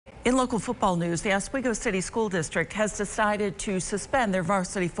In local football news, the Oswego City School District has decided to suspend their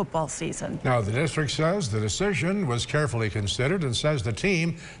varsity football season. Now, the district says the decision was carefully considered and says the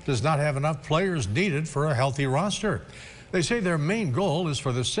team does not have enough players needed for a healthy roster. They say their main goal is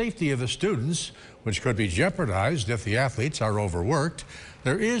for the safety of the students, which could be jeopardized if the athletes are overworked.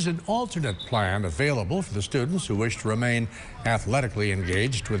 There is an alternate plan available for the students who wish to remain athletically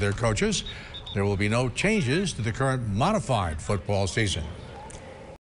engaged with their coaches. There will be no changes to the current modified football season.